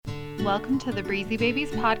Welcome to the Breezy Babies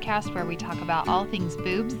podcast, where we talk about all things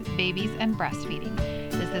boobs, babies, and breastfeeding.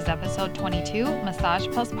 This is episode 22, Massage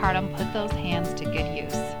Postpartum, Put Those Hands to Good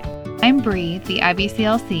Use. I'm Bree, the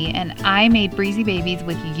IBCLC, and I made Breezy Babies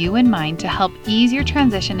with you in mind to help ease your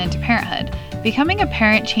transition into parenthood. Becoming a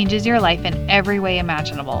parent changes your life in every way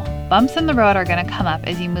imaginable. Bumps in the road are going to come up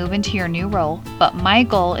as you move into your new role, but my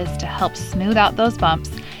goal is to help smooth out those bumps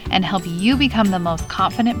and help you become the most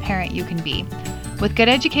confident parent you can be. With good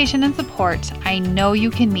education and support, I know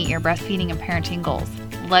you can meet your breastfeeding and parenting goals.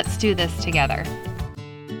 Let's do this together.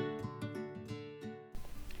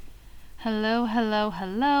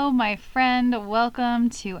 Hello, my friend.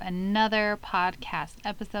 Welcome to another podcast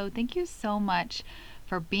episode. Thank you so much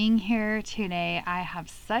for being here today. I have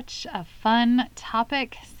such a fun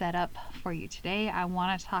topic set up for you today. I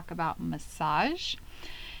want to talk about massage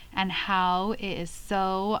and how it is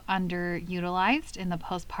so underutilized in the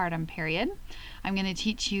postpartum period. I'm going to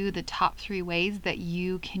teach you the top 3 ways that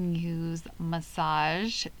you can use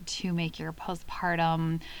massage to make your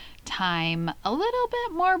postpartum time a little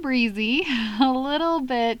bit more breezy, a little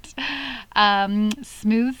bit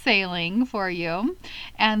smooth sailing for you.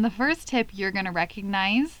 And the first tip you're going to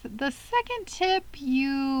recognize. The second tip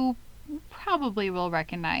you probably will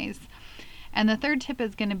recognize. And the third tip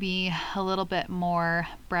is going to be a little bit more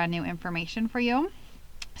brand new information for you.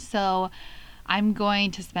 So I'm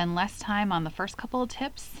going to spend less time on the first couple of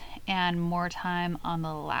tips and more time on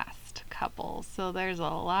the last couple. So there's a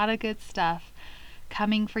lot of good stuff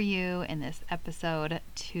coming for you in this episode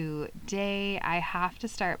today. I have to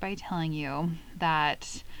start by telling you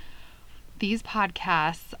that these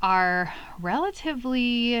podcasts are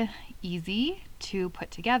relatively easy to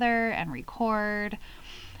put together and record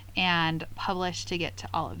and publish to get to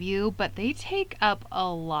all of you, but they take up a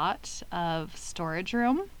lot of storage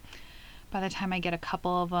room. By the time I get a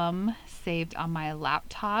couple of them saved on my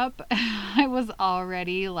laptop, I was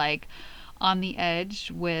already on the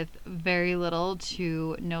edge with very little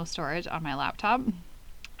to no storage on my laptop.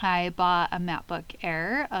 I bought a MacBook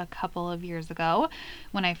Air a couple of years ago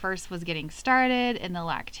when I first was getting started in the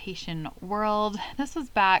lactation world. This was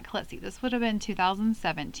back, this would have been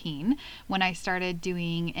 2017 when I started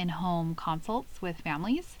doing in-home consults with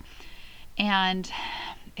families. And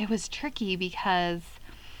it was tricky because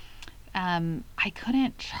I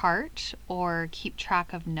couldn't chart or keep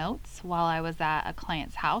track of notes while I was at a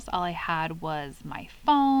client's house. All I had was my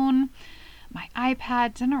phone. My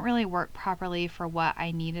iPad didn't really work properly for what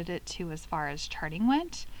I needed it to as far as charting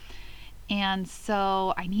went. And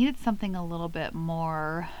so I needed something a little bit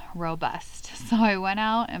more robust. So I went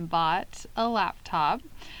out and bought a laptop,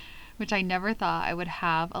 which I never thought I would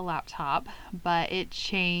have a laptop, but it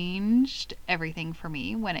changed everything for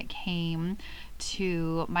me when it came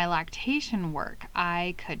to my lactation work.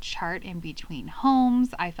 I could chart in between homes.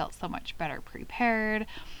 I felt so much better prepared.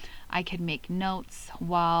 I could make notes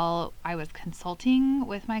while I was consulting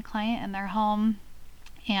with my client in their home.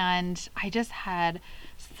 And I just had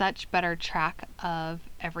such better track of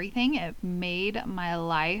everything. It made my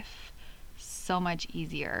life so much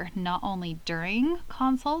easier, not only during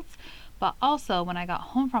consults, but also when I got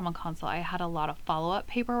home from a consult, I had a lot of follow-up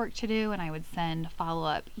paperwork to do, and I would send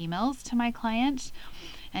follow-up emails to my client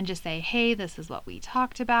and just say, hey, this is what we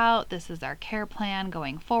talked about. This is our care plan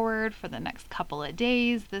going forward for the next couple of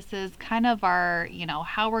days. This is kind of our,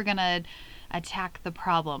 how we're going to attack the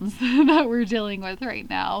problems that we're dealing with right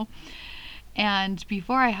now. And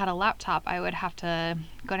before I had a laptop, I would have to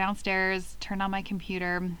go downstairs, turn on my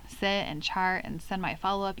computer, sit and chart and send my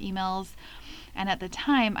follow-up emails. And at the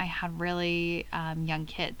time, I had really young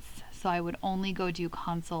kids, so I would only go do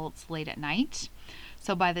consults late at night.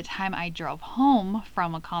 So by the time I drove home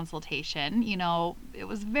from a consultation, it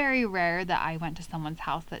was very rare that I went to someone's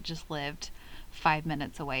house that just lived 5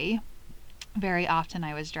 minutes away. Very often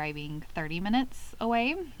I was driving 30 minutes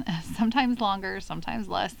away, sometimes longer, sometimes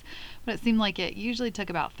less, but it seemed like it usually took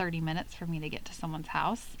about 30 minutes for me to get to someone's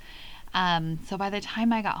house. So by the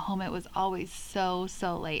time I got home, it was always so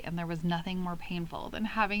late, and there was nothing more painful than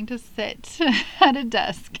having to sit at a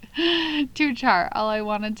desk to chart. All I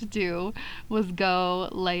wanted to do was go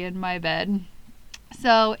lay in my bed.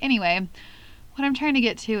 So anyway, what I'm trying to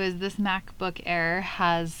get to is this MacBook Air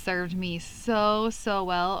has served me so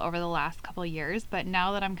well over the last couple of years, but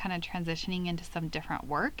now that I'm kind of transitioning into some different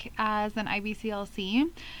work as an IBCLC,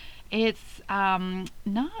 it's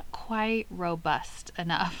not quite robust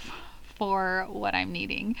enough for what I'm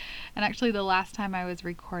needing. And actually, the last time I was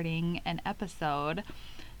recording an episode,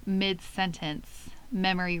 mid-sentence,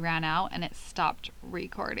 memory ran out and it stopped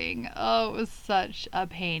recording. Oh, it was such a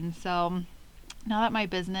pain. So now that my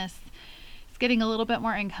business is getting a little bit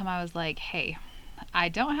more income, I was like, hey, I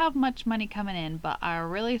don't have much money coming in, but I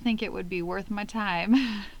really think it would be worth my time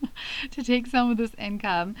to take some of this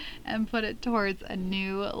income and put it towards a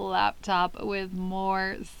new laptop with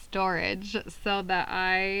more storage so that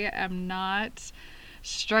I am not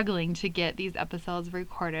struggling to get these episodes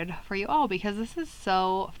recorded for you all, because this is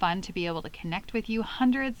so fun to be able to connect with you.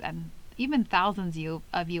 Hundreds and even thousands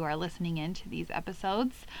of you are listening into these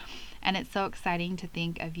episodes. And it's so exciting to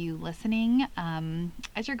think of you listening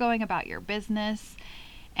as you're going about your business,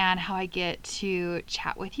 and how I get to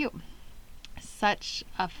chat with you. Such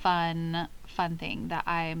a fun thing that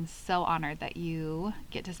I'm so honored that you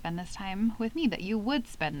get to spend this time with me, that you would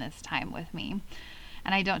spend this time with me.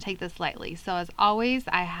 And I don't take this lightly. So as always,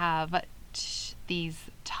 I have these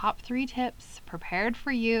top 3 tips prepared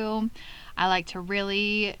for you. I like to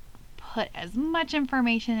really put as much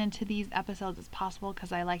information into these episodes as possible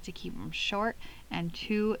because I like to keep them short and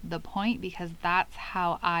to the point, because that's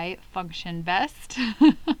how I function best.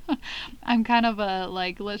 I'm kind of a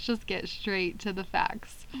let's just get straight to the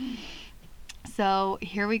facts. So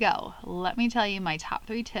here we go. Let me tell you my top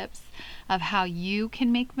 3 tips of how you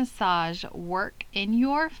can make massage work in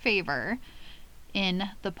your favor in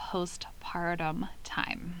the postpartum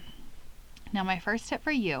time. Now, my first tip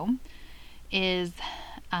for you is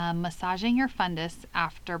massaging your fundus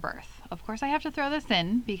after birth. Of course, I have to throw this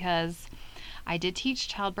in because I did teach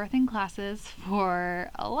childbirthing classes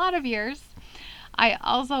for a lot of years. I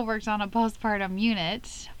also worked on a postpartum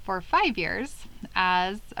unit for 5 years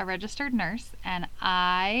as a registered nurse, and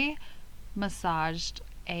I massaged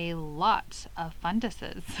a lot of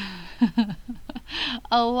funduses.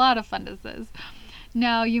 A lot of funduses.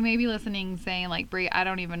 Now, you may be listening saying, Brie, I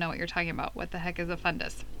don't even know what you're talking about. What the heck is a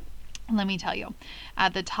fundus? Let me tell you.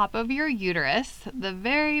 At the top of your uterus, the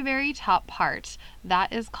very, very top part,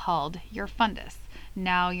 that is called your fundus.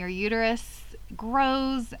 Now, your uterus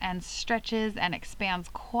grows and stretches and expands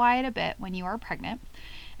quite a bit when you are pregnant.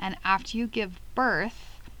 And after you give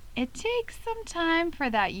birth, it takes some time for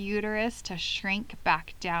that uterus to shrink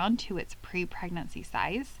back down to its pre-pregnancy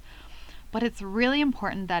size. But it's really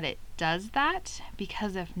important that it does that,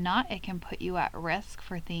 because if not, it can put you at risk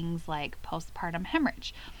for things like postpartum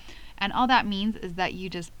hemorrhage. And all that means is that you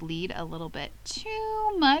just bleed a little bit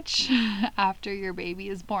too much after your baby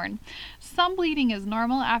is born. Some bleeding is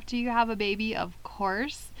normal after you have a baby, of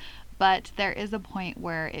course, but there is a point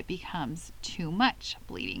where it becomes too much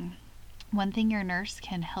bleeding. One thing your nurse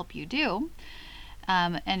can help you do,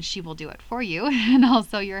 and she will do it for you, and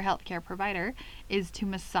also your healthcare provider, is to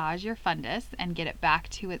massage your fundus and get it back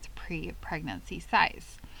to its pre-pregnancy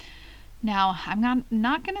size. Now, I'm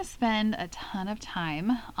not going to spend a ton of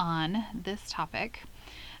time on this topic,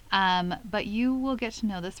 but you will get to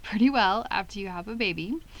know this pretty well after you have a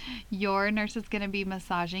baby. Your nurse is going to be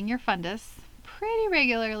massaging your fundus pretty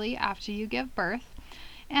regularly after you give birth.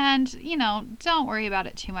 And, don't worry about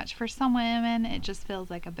it too much. For some women, it just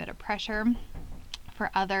feels like a bit of pressure.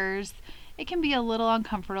 For others, it can be a little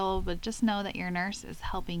uncomfortable, but just know that your nurse is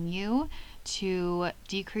helping you to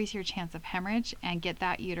decrease your chance of hemorrhage and get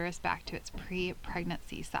that uterus back to its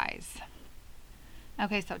pre-pregnancy size.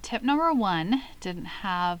 Okay, so tip number 1 didn't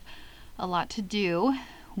have a lot to do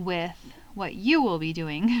with what you will be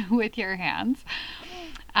doing with your hands.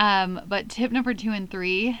 But tip number 2 and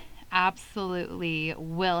 3 absolutely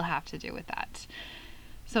will have to do with that.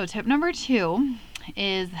 So tip number 2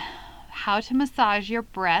 is how to massage your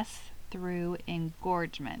breasts through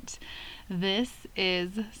engorgement. This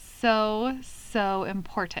is so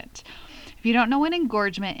important. If you don't know what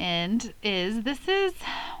engorgement is, this is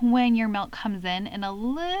when your milk comes in a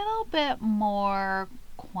little bit more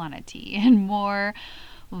quantity and more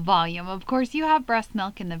volume. Of course, you have breast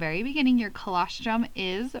milk in the very beginning. Your colostrum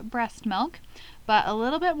is breast milk, but a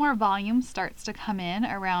little bit more volume starts to come in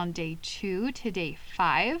around day 2 to day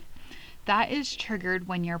 5. That is triggered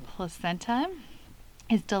when your placenta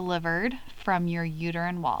is delivered from your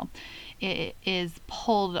uterine wall. It is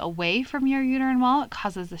pulled away from your uterine wall. It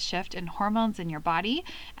causes a shift in hormones in your body,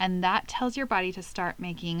 and that tells your body to start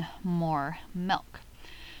making more milk.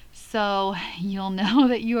 So you'll know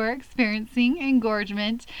that you are experiencing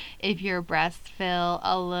engorgement if your breasts feel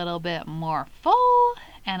a little bit more full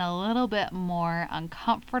and a little bit more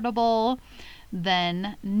uncomfortable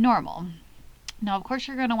than normal. Now, of course,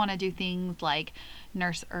 you're going to want to do things like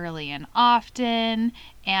nurse early and often,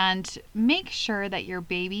 and make sure that your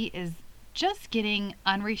baby is just getting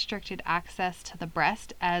unrestricted access to the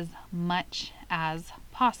breast as much as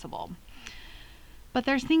possible. But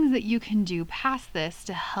there's things that you can do past this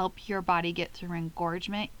to help your body get through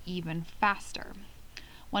engorgement even faster.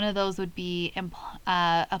 One of those would be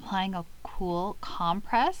applying a cool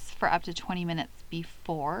compress for up to 20 minutes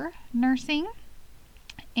before nursing.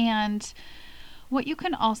 And what you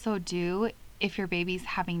can also do if your baby's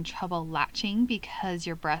having trouble latching because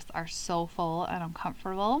your breasts are so full and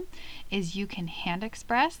uncomfortable is you can hand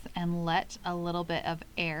express and let a little bit of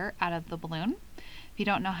air out of the balloon. If you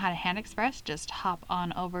don't know how to hand express, just hop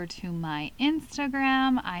on over to my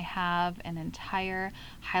Instagram. I have an entire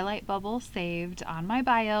highlight bubble saved on my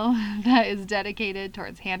bio that is dedicated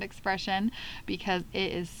towards hand expression because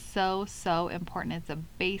it is so important. It's a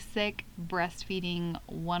basic breastfeeding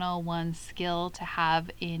 101 skill to have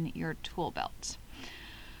in your tool belt.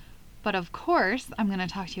 But of course, I'm going to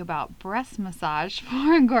talk to you about breast massage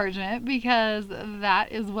for engorgement because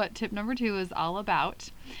that is what tip number 2 is all about.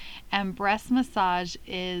 And breast massage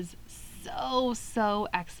is so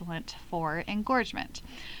excellent for engorgement.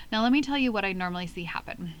 Now, let me tell you what I normally see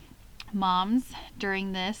happen. Moms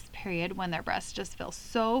during this period when their breasts just feel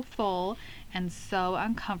so full and so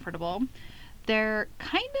uncomfortable, they're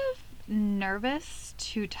kind of nervous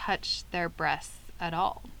to touch their breasts at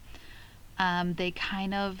all. They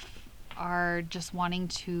kind of are just wanting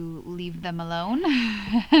to leave them alone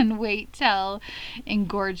and wait till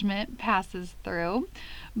engorgement passes through.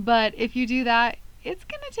 But if you do that, it's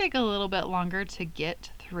going to take a little bit longer to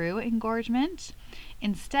get through engorgement.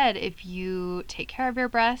 Instead, if you take care of your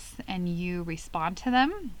breasts and you respond to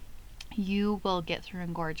them, you will get through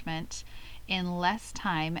engorgement in less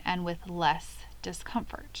time and with less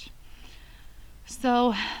discomfort.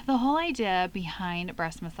 So the whole idea behind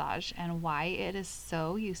breast massage and why it is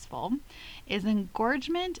so useful is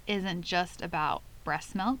engorgement isn't just about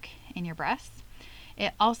breast milk in your breasts.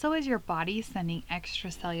 It also is your body sending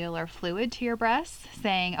extracellular fluid to your breasts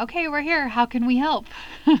saying, okay, we're here. How can we help?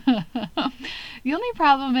 The only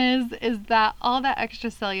problem is that all that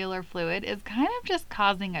extracellular fluid is kind of just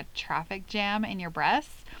causing a traffic jam in your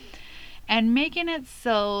breasts and making it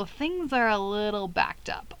so things are a little backed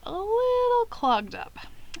up, a little clogged up,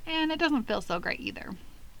 and it doesn't feel so great either.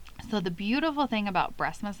 So the beautiful thing about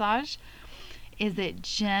breast massage is it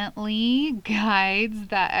gently guides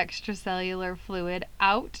that extracellular fluid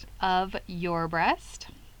out of your breast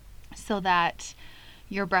so that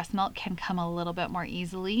your breast milk can come a little bit more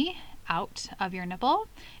easily out of your nipple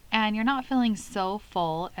and you're not feeling so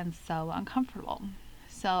full and so uncomfortable.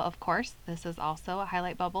 So, of course, this is also a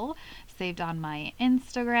highlight bubble saved on my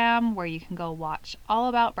Instagram where you can go watch all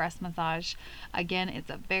about breast massage. Again,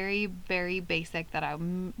 it's a very basic that I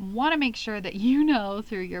want to make sure that you know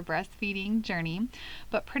through your breastfeeding journey.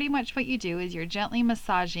 But pretty much what you do is you're gently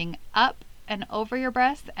massaging up and over your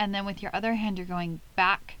breast, and then with your other hand, you're going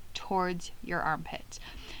back towards your armpit.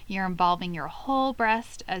 You're involving your whole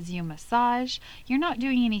breast as you massage. You're not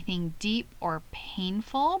doing anything deep or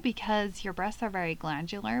painful because your breasts are very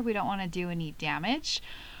glandular. We don't want to do any damage.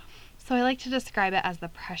 So I like to describe it as the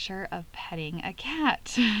pressure of petting a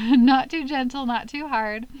cat. Not too gentle, not too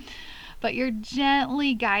hard, but you're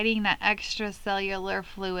gently guiding that extracellular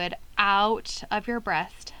fluid out of your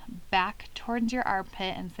breast back towards your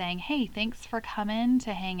armpit and saying, hey, thanks for coming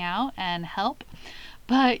to hang out and help.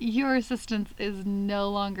 But your assistance is no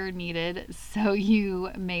longer needed, so you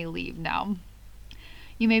may leave now.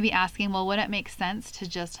 You may be asking, well, wouldn't it make sense to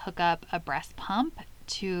just hook up a breast pump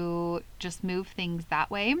to just move things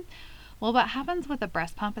that way? Well, what happens with a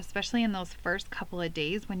breast pump, especially in those first couple of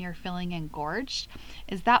days when you're feeling engorged,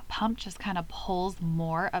 is that pump just kind of pulls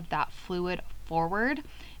more of that fluid forward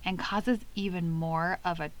and causes even more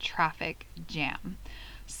of a traffic jam.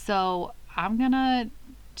 So I'm going to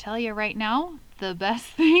tell you right now, the best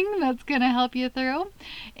thing that's going to help you through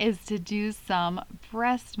is to do some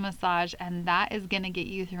breast massage, and that is going to get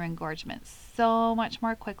you through engorgement so much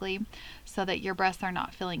more quickly so that your breasts are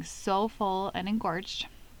not feeling so full and engorged.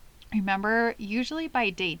 Remember, usually by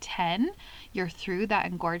day 10, you're through that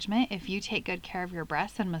engorgement. If you take good care of your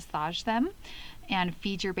breasts and massage them and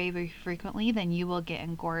feed your baby frequently, then you will get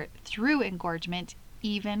through engorgement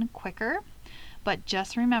even quicker. But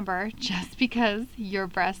just remember, just because your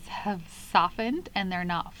breasts have softened and they're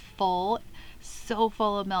not full, so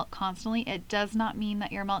full of milk constantly, it does not mean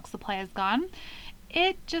that your milk supply is gone.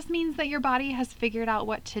 It just means that your body has figured out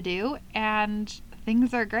what to do and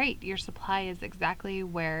things are great. Your supply is exactly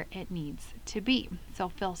where it needs to be. So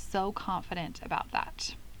feel so confident about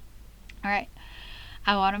that. All right.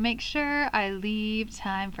 I want to make sure I leave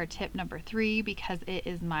time for tip number 3 because it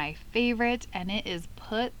is my favorite, and it is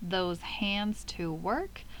put those hands to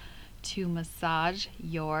work to massage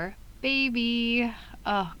your baby.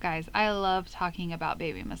 Oh, guys, I love talking about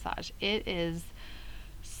baby massage. It is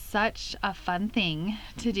such a fun thing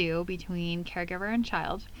to do between caregiver and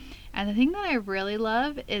child. And the thing that I really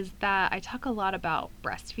love is that I talk a lot about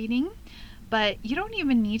breastfeeding, but you don't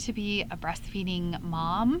even need to be a breastfeeding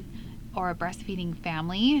mom or a breastfeeding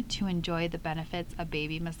family to enjoy the benefits of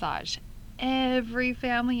baby massage. Every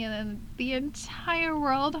family in the entire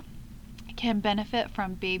world can benefit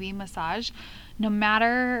from baby massage no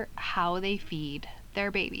matter how they feed their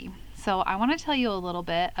baby. So I want to tell you a little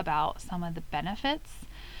bit about some of the benefits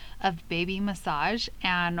of baby massage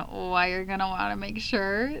and why you're going to want to make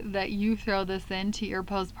sure that you throw this into your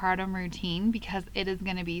postpartum routine, because it is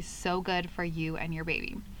going to be so good for you and your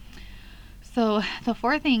baby. So the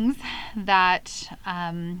 4 things that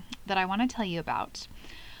I want to tell you about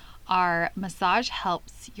are: massage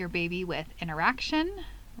helps your baby with interaction,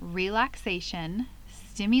 relaxation,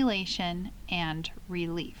 stimulation, and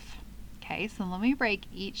relief. Okay, so let me break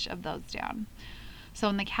each of those down. So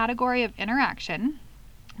in the category of interaction,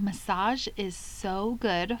 massage is so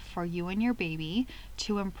good for you and your baby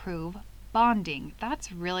to improve bonding.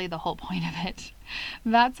 That's really the whole point of it.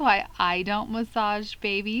 That's why I don't massage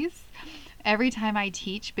babies. Every time I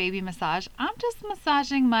teach baby massage, I'm just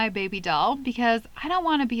massaging my baby doll, because I don't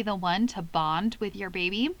want to be the one to bond with your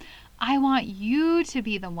baby. I want you to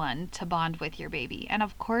be the one to bond with your baby. And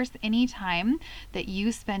of course, any time that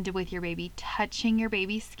you spend it with your baby, touching your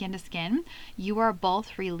baby skin to skin, you are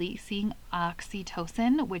both releasing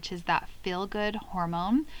oxytocin, which is that feel-good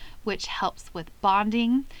hormone, which helps with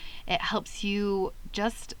bonding. It helps you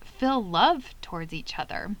just feel love towards each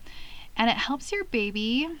other. And it helps your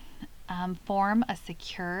baby form a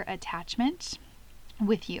secure attachment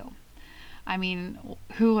with you. I mean,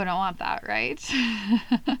 who wouldn't want that, right?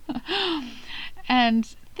 And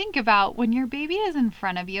think about when your baby is in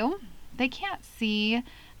front of you, they can't see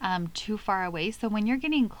too far away. So when you're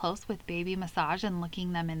getting close with baby massage and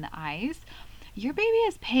looking them in the eyes, your baby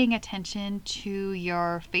is paying attention to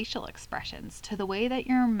your facial expressions, to the way that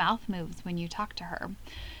your mouth moves when you talk to her.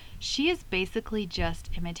 She is basically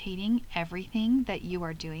just imitating everything that you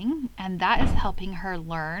are doing, and that is helping her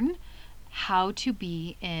learn how to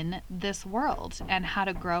be in this world and how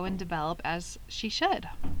to grow and develop as she should.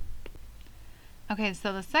 Okay,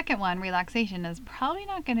 so the second one, relaxation, is probably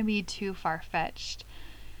not going to be too far-fetched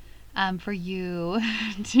for you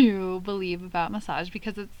to believe about massage,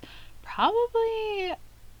 because it's probably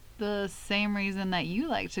the same reason that you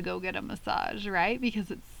like to go get a massage, right?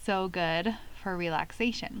 Because it's so good for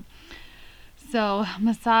relaxation. So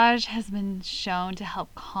massage has been shown to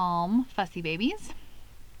help calm fussy babies.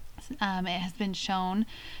 It has been shown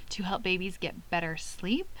to help babies get better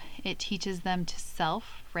sleep. It teaches them to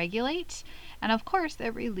self-regulate. And of course,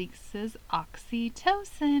 it releases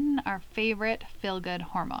oxytocin, our favorite feel-good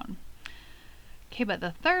hormone. Okay, but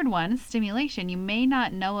the third one, stimulation, you may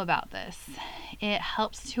not know about this. It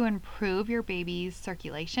helps to improve your baby's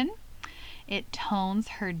circulation. It tones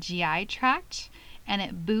her GI tract, and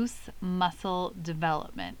it boosts muscle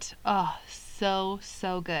development. Oh,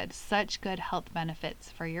 so good. Such good health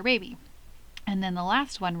benefits for your baby. And then the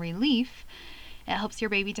last one, relief. It helps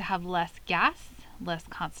your baby to have less gas, less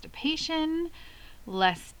constipation,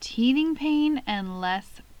 less teething pain, and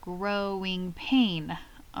less growing pain.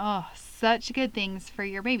 Oh, such good things for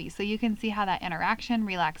your baby. So you can see how that interaction,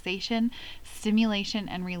 relaxation, stimulation,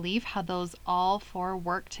 and relief, how those all 4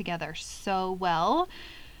 work together so well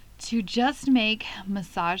to just make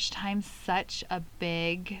massage time such a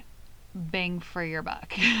big bang for your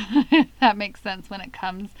buck. If that makes sense when it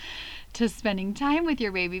comes to spending time with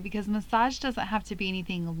your baby, because massage doesn't have to be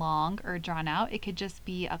anything long or drawn out. It could just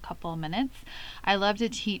be a couple of minutes. I love to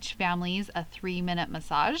teach families a 3-minute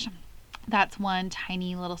massage. That's one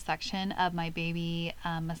tiny little section of my baby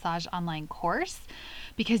massage online course,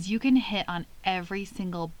 because you can hit on every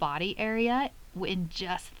single body area in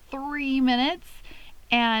just 3 minutes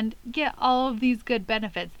and get all of these good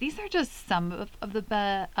benefits. These are just some of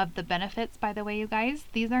the benefits, by the way, you guys.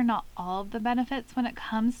 These are not all of the benefits when it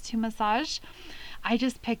comes to massage. I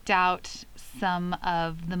just picked out some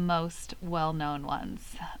of the most well-known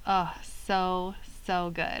ones. Oh, so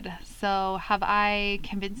good. So have I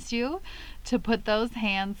convinced you to put those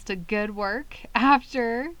hands to good work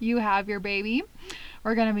after you have your baby?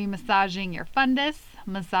 We're going to be massaging your fundus,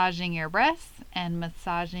 massaging your breasts, and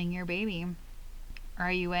massaging your baby.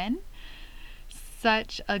 Are you in?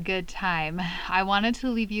 Such a good time. I wanted to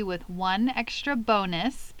leave you with one extra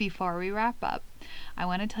bonus before we wrap up. I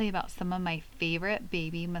want to tell you about some of my favorite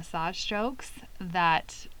baby massage strokes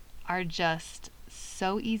that are just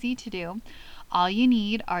so easy to do. All you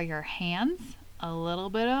need are your hands, a little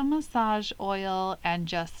bit of massage oil, and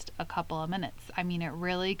just a couple of minutes. I mean, it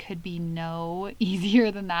really could be no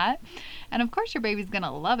easier than that. And of course, your baby's going to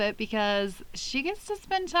love it because she gets to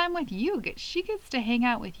spend time with you. She gets to hang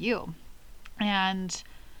out with you. And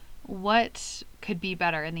what could be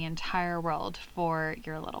better in the entire world for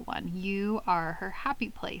your little one? You are her happy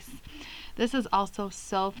place. This is also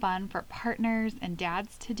so fun for partners and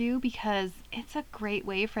dads to do because it's a great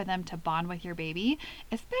way for them to bond with your baby,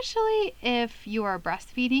 especially if you are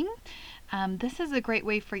breastfeeding. This is a great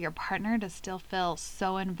way for your partner to still feel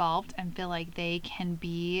so involved and feel like they can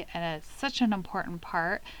be such an important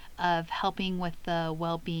part of helping with the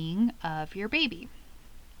well-being of your baby.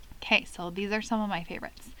 Okay, so these are some of my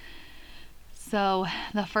favorites. So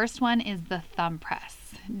the first one is the thumb press.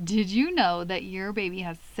 Did you know that your baby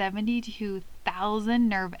has 72,000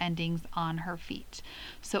 nerve endings on her feet?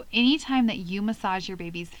 So anytime that you massage your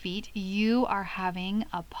baby's feet, you are having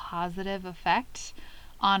a positive effect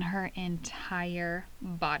on her entire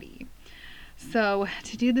body. So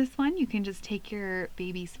to do this one, you can just take your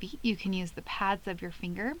baby's feet, you can use the pads of your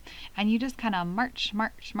finger, and you just kind of march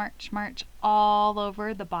all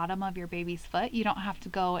over the bottom of your baby's foot. You don't have to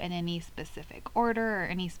go in any specific order or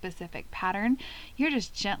any specific pattern. You're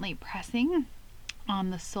just gently pressing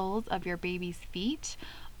on the soles of your baby's feet,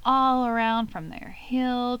 all around from their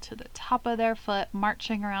heel to the top of their foot,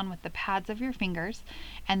 marching around with the pads of your fingers,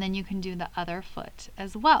 and then you can do the other foot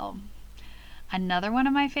as well. Another one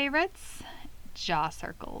of my favorites, jaw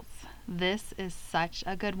circles. This is such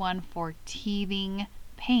a good one for teething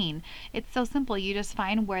pain. It's so simple. You just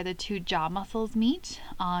find where the two jaw muscles meet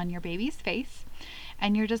on your baby's face,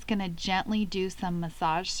 and you're just going to gently do some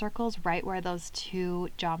massage circles right where those two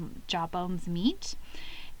jaw bones meet.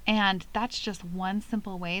 And that's just one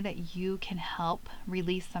simple way that you can help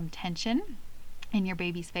release some tension in your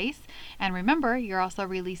baby's face. And remember, you're also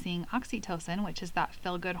releasing oxytocin, which is that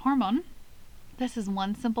feel-good hormone. This is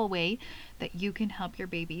one simple way that you can help your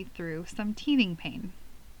baby through some teething pain.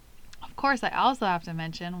 Of course, I also have to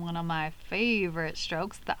mention one of my favorite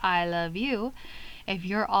strokes, the I love you. If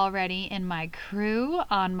you're already in my crew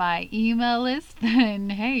on my email list, then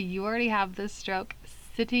hey, you already have this stroke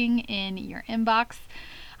sitting in your inbox.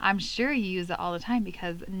 I'm sure you use it all the time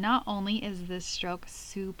because not only is this stroke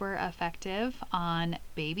super effective on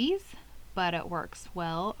babies, but it works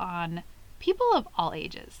well on people of all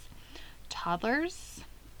ages. Toddlers,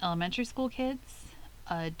 elementary school kids,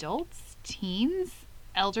 adults, teens,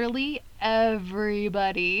 elderly,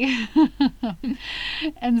 everybody.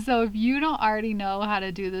 And so if you don't already know how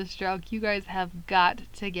to do this stroke, you guys have got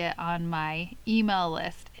to get on my email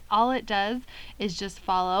list. All it does is just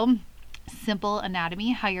follow simple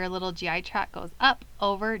anatomy, how your little GI tract goes up,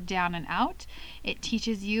 over, down, and out. It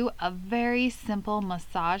teaches you a very simple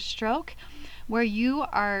massage stroke where you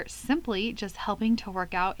are simply just helping to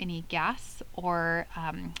work out any gas or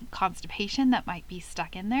constipation that might be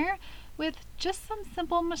stuck in there with just some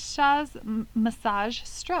simple massage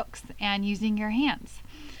strokes and using your hands.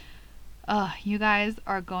 You guys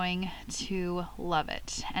are going to love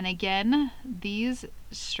it. And again, these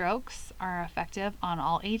strokes are effective on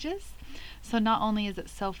all ages. So not only is it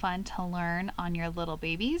so fun to learn on your little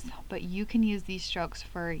babies, but you can use these strokes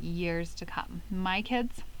for years to come. My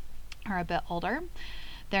kids are a bit older.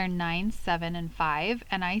 They're 9, 7, and 5,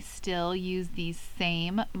 and I still use these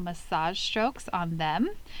same massage strokes on them.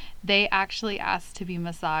 They actually ask to be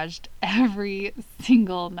massaged every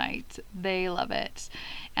single night. They love it.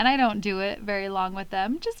 And I don't do it very long with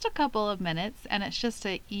them, just a couple of minutes, and it's just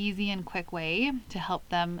an easy and quick way to help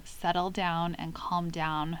them settle down and calm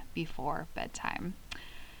down before bedtime.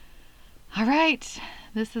 All right,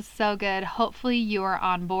 this is so good. Hopefully you are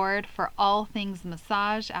on board for all things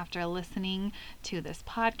massage after listening to this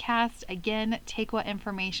podcast. Again, take what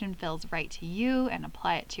information feels right to you and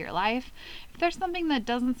apply it to your life. If there's something that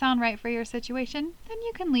doesn't sound right for your situation, then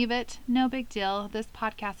you can leave it. No big deal. This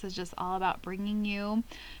podcast is just all about bringing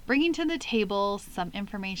to the table some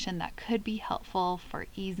information that could be helpful for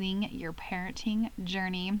easing your parenting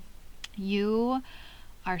journey. You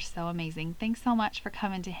are so amazing. Thanks so much for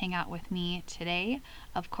coming to hang out with me today.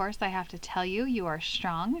 Of course, I have to tell you, you are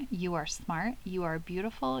strong, you are smart, you are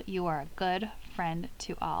beautiful, you are a good friend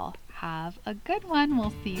to all. Have a good one.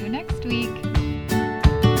 We'll see you next week.